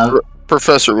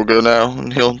 Professor will go now,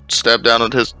 and he'll stab down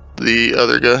at the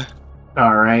other guy.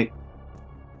 All right.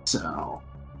 So,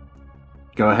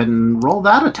 go ahead and roll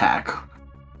that attack.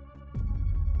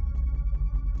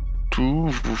 Man,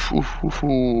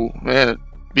 it'd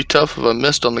be tough if I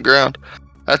missed on the ground.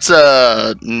 That's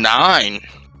a 9.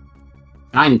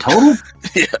 9 total?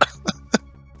 Yeah.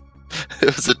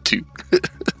 It was a 2.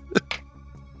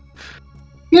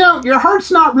 You know, your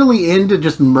heart's not really into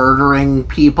just murdering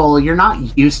people. You're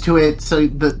not used to it, so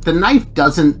the knife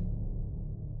doesn't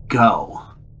go.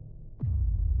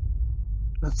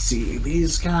 Let's see,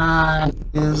 these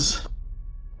guys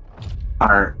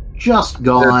are just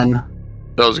gone.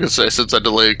 I was gonna say, since I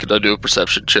delayed, could I do a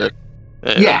perception check?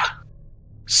 And yeah.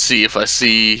 See if I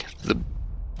see the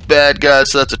bad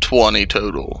guys. So that's a 20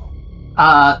 total.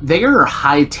 They are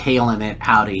hightailing it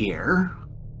out of here.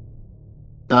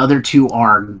 The other two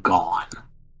are gone.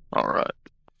 Alright.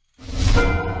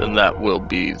 Then that will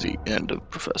be the end of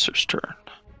Professor's turn.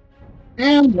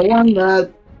 And one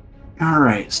that...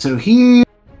 Alright, so he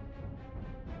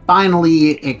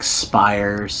finally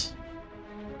expires.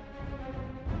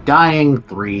 Dying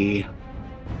 3.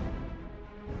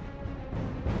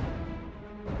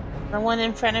 The one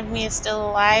in front of me is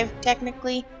still alive,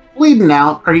 technically. Bleeding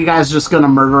out. Are you guys just gonna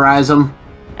murderize him?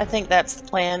 I think that's the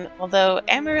plan, although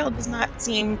Amaryl does not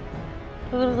seem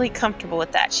totally comfortable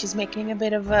with that. She's making a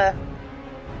bit of a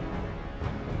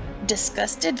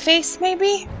disgusted face,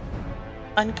 maybe?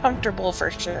 uncomfortable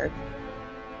for sure.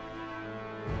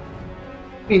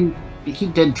 I mean, he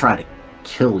did try to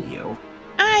kill you.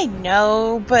 I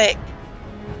know, but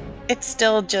it's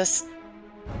still just...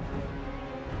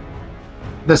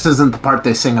 This isn't the part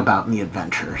they sing about in the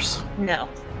adventures. No.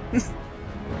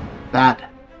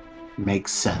 That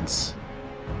makes sense.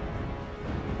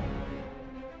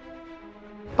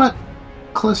 But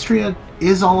Calistria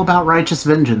is all about righteous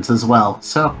vengeance as well,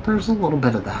 so there's a little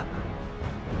bit of that.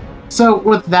 So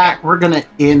with that, we're going to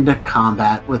end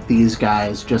combat with these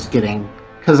guys just getting...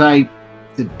 Because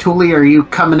Thule, are you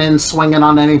coming in swinging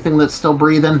on anything that's still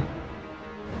breathing?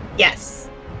 Yes.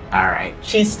 Alright.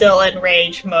 She's still in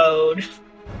rage mode.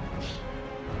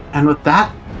 And with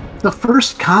that, the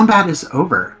first combat is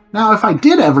over. Now, if I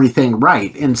did everything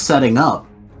right in setting up,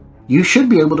 you should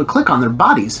be able to click on their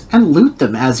bodies and loot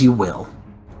them as you will.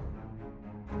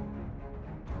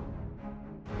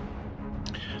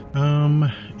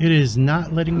 It is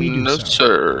not letting me do No, so.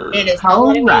 sir. It is not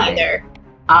letting me Alright. either.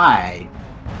 I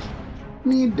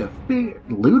need to be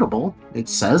lootable. It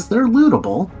says they're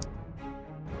lootable.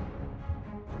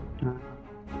 Let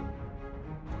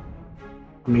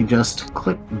me just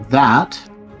click that.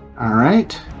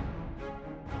 Alright.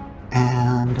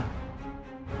 And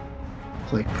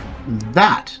click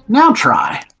that. Now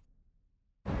try.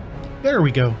 There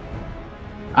we go.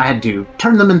 I had to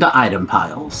turn them into item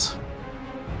piles.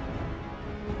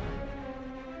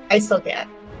 I still can't.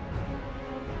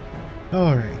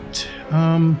 All right.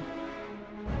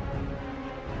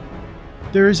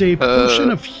 There is a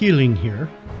potion of healing here,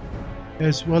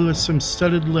 as well as some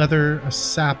studded leather, a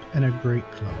sap, and a great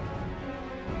club.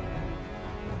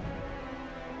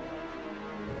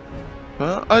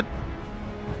 Well,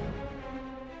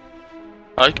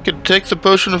 I could take the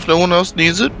potion if no one else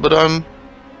needs it, but I'm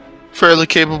fairly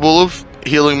capable of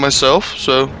healing myself,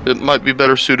 so it might be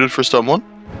better suited for someone.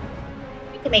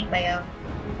 I can make my own.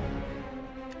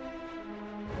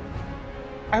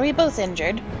 Are we both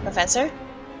injured, Professor?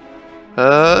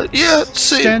 Yeah,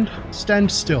 see,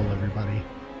 Stand still, everybody.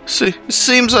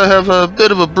 seems I have a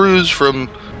bit of a bruise from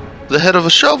the head of a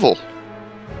shovel.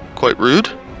 Quite rude.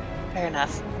 Fair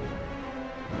enough.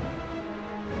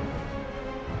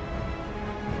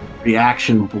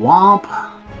 Reaction Bwomp.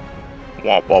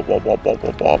 Womp, womp, womp, womp, womp,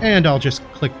 womp, womp. And I'll just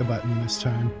click the button this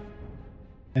time.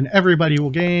 And everybody will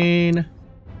gain...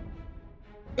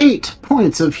 8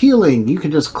 points of healing. You can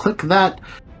just click that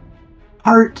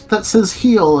part that says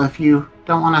heal if you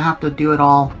don't want to have to do it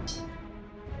all.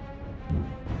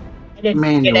 I didn't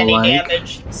get any Manual-like.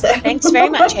 damage. So. Thanks very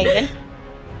much, Haven.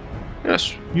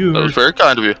 Yes, You that are was very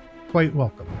kind of you. quite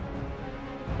welcome.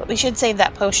 But we should save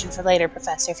that potion for later,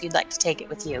 Professor, if you'd like to take it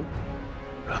with you.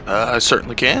 I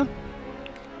certainly can.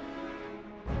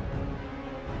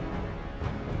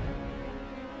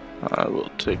 I will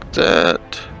take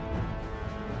that.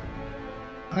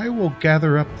 I will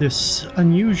gather up this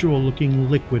unusual-looking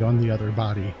liquid on the other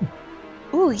body.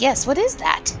 Ooh, yes, what is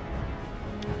that?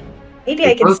 Maybe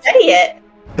I can study it.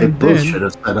 They And both then- should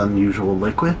have said unusual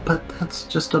liquid, but that's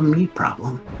just a me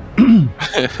problem.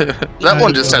 That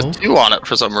one just will. has 2 on it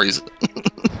for some reason.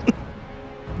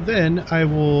 Then I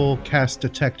will cast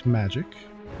Detect Magic.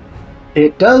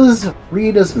 It does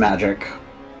read as magic.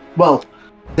 Well,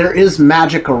 there is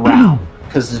magic around,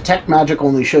 because Detect Magic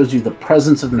only shows you the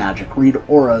presence of magic. Read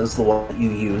Aura is the one that you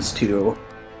use to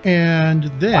And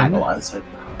then finalize it.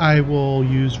 I will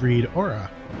use Read Aura.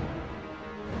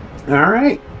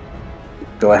 Alright.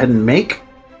 Go ahead and make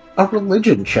a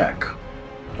religion check.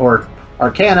 Or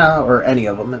Arcana, or any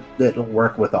of them. It'll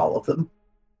work with all of them.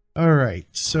 Alright,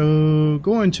 so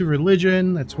going to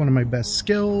Religion, that's one of my best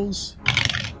skills.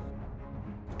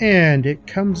 And it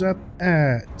comes up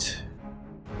at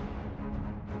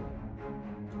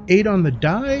 8 on the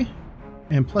die,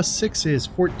 and plus 6 is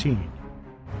 14.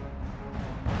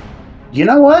 You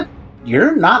know what?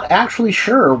 You're not actually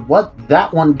sure what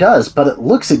that one does, but it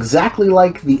looks exactly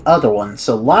like the other one,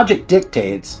 so logic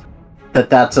dictates that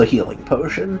that's a healing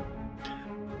potion.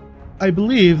 I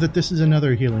believe that this is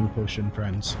another healing potion,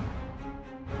 friends.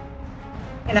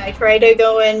 Can I try to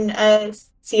go and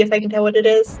see if I can tell what it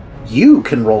is? You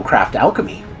can roll Craft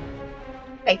Alchemy.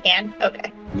 I can?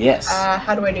 Okay. Yes.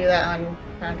 How do I do that on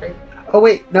Foundry? Oh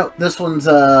wait, no, this one's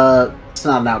it's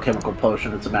not an alchemical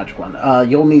potion, it's a magic one.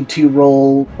 You'll need to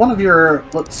roll one of your,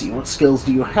 let's see, what skills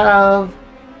do you have?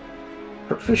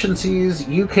 Proficiencies.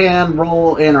 You can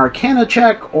roll an Arcana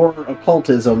check or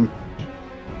Occultism.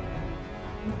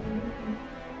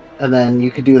 And then you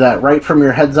could do that right from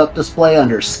your heads-up display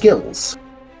under Skills.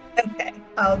 Okay,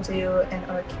 I'll do an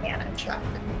Arcana check.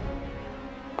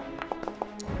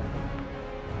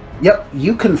 Yep,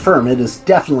 you confirm it is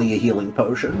definitely a healing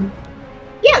potion.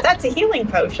 Yeah, that's a healing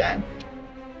potion.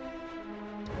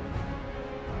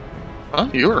 Huh?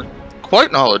 You're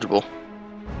quite knowledgeable.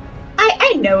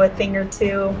 I know a thing or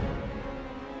two.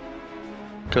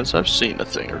 Because I've seen a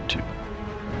thing or two.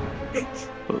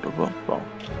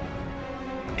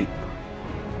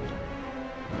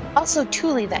 Also,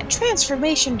 Thule, that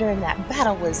transformation during that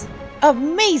battle was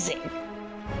amazing.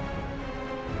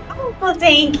 Oh, well,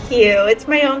 thank you. It's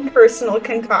my own personal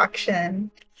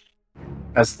concoction.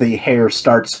 As the hair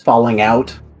starts falling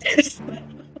out.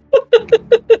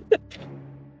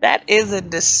 That is a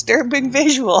disturbing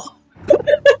visual.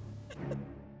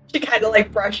 She kind of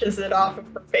like brushes it off of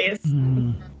her face.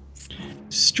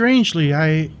 Strangely,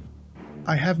 I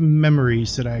have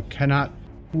memories that I cannot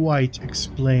quite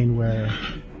explain where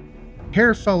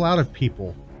hair fell out of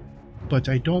people, but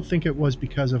I don't think it was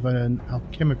because of an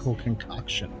alchemical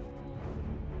concoction.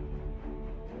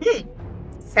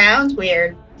 Sounds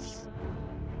weird.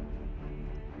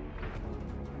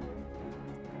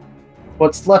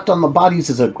 What's left on the bodies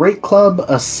is a great club,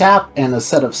 a sap, and a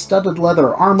set of studded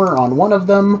leather armor on one of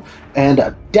them, and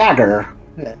a dagger.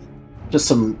 Just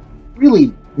some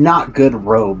really not good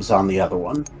robes on the other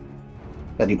one.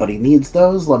 If anybody needs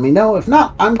those, let me know. If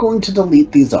not, I'm going to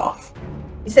delete these off.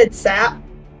 You said sap?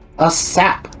 A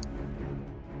sap.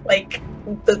 Like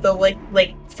the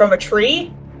like from a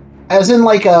tree? As in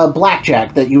like a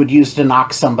blackjack that you would use to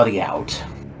knock somebody out.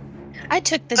 I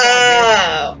took the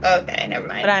dagger, Oh, okay, never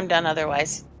mind. but I'm done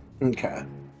otherwise. Okay.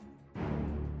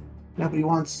 Nobody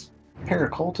wants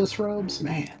paracultist robes?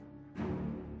 Man.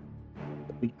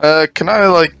 Can I,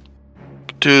 like,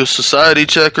 do a society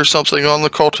check or something on the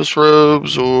cultist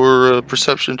robes, or a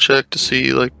perception check to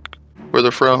see, like, where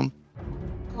they're from?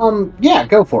 Yeah,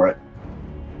 go for it.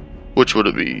 Which would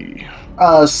it be?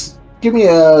 Give me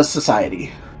a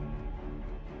society.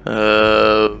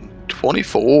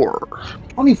 24.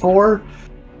 24.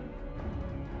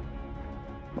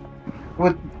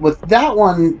 With that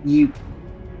one, you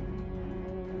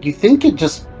think it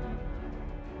just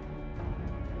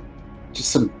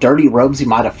some dirty robes you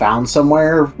might have found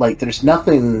somewhere. Like there's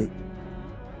nothing,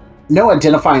 no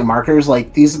identifying markers.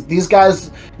 Like these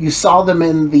guys, you saw them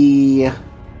in the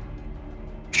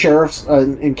sheriff's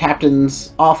and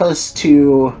captain's office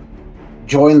to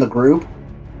join the group.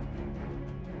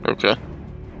 Okay.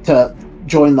 To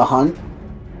join the hunt.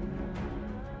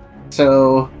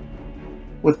 So,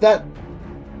 with that,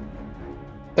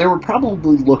 they were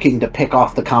probably looking to pick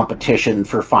off the competition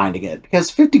for finding it, because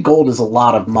 50 gold is a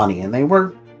lot of money, and they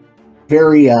weren't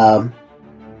very, they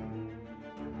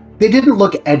didn't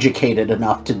look educated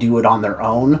enough to do it on their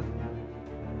own.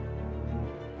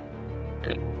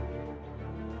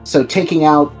 So taking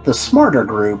out the smarter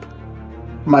group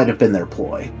might have been their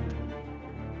ploy.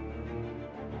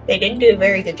 They didn't do a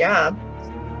very good job.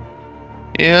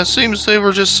 Yeah, it seems they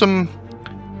were just some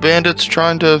bandits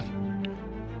trying to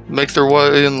make their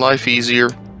way in life easier.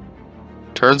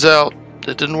 Turns out,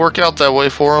 it didn't work out that way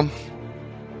for them.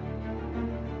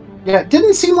 Yeah, it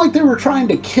didn't seem like they were trying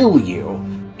to kill you,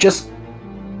 just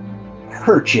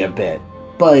hurt you a bit.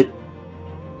 But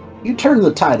you turned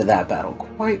the tide of that battle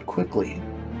quite quickly.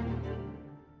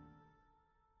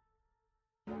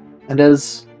 And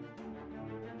as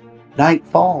night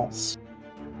falls,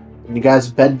 and you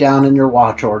guys bed down in your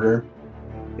watch order,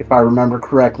 if I remember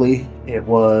correctly, it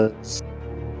was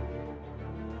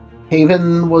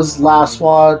Haven was last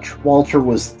watch, Walter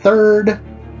was third,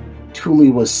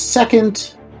 Thule was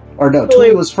second, or no,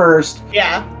 Thule was first.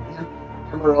 Yeah. And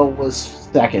Emerald was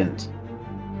second.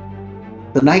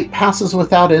 The night passes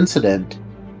without incident,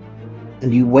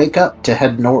 and you wake up to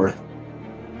head north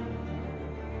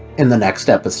in the next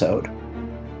episode.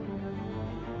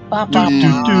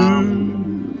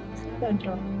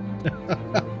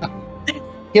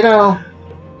 You know,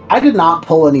 I did not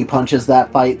pull any punches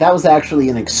that fight. That was actually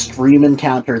an extreme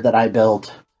encounter that I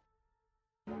built.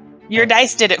 Your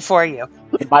dice did it for you.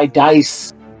 My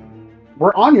dice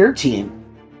were on your team.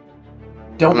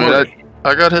 Don't worry.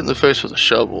 I got hit in the face with a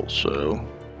shovel, so...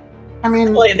 I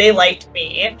mean... Well, they liked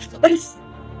me.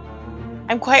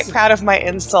 I'm quite proud of my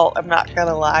insult, I'm not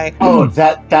gonna lie. Oh,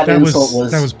 that insult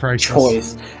was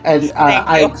priceless. Choice. And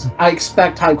I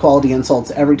expect high quality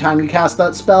insults every time you cast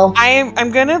that spell.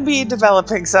 I'm gonna be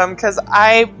developing some, because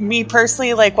me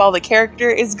personally, like, while the character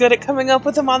is good at coming up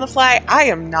with them on the fly, I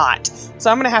am not. So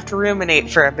I'm gonna have to ruminate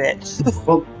for a bit.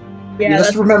 Well, Yeah,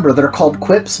 just remember, they're called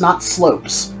quips, not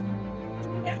slopes.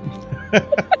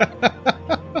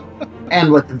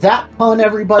 And with that pun,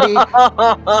 everybody, No.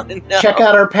 check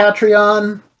out our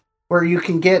Patreon, where you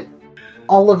can get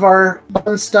all of our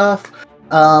fun stuff.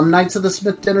 Knights of the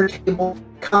Smith Dinner Table.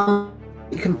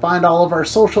 You can find all of our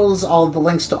socials, all of the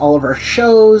links to all of our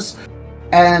shows,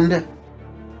 and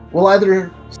we'll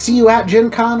either see you at Gen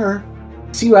Con or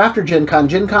see you after Gen Con.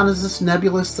 Gen Con is this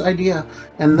nebulous idea,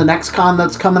 and the next con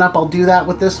that's coming up, I'll do that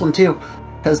with this one too,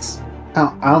 because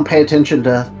I don't pay attention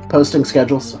to posting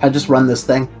schedules. I just run this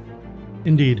thing.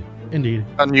 Indeed.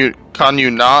 Can you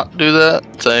not do that?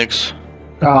 Thanks.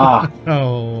 Ah,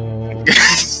 Oh.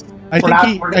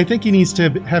 We're I think he needs to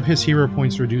have his hero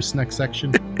points reduced next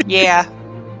section. Yeah.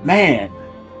 man.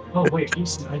 Oh wait,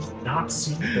 I did not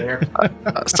see there.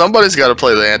 Somebody's got to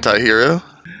play the anti-hero.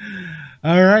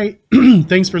 All right.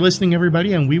 Thanks for listening,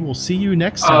 everybody, and we will see you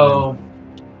next time. Oh,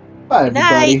 Bye, Good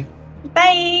night.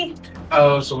 everybody.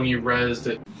 Bye. so when you rezzed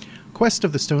it. Quest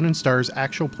of the Stone and Stars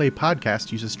actual play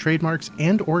podcast uses trademarks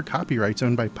and or copyrights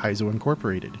owned by Paizo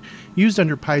Incorporated, used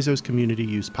under Paizo's community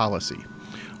use policy.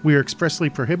 We are expressly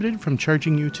prohibited from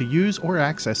charging you to use or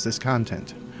access this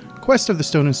content. Quest of the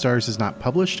Stone and Stars is not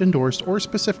published, endorsed, or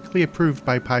specifically approved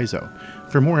by Paizo.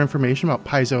 For more information about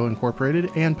Paizo Incorporated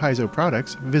and Paizo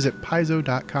products, visit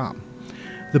paizo.com.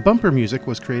 The bumper music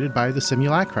was created by The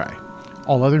Simulacri.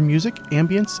 All other music,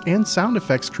 ambience, and sound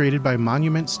effects created by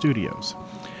Monument Studios.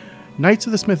 Knights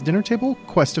of the Smith Dinner Table,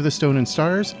 Quest of the Stone and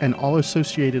Stars, and all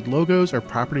associated logos are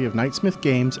property of Knightsmith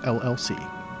Games, LLC.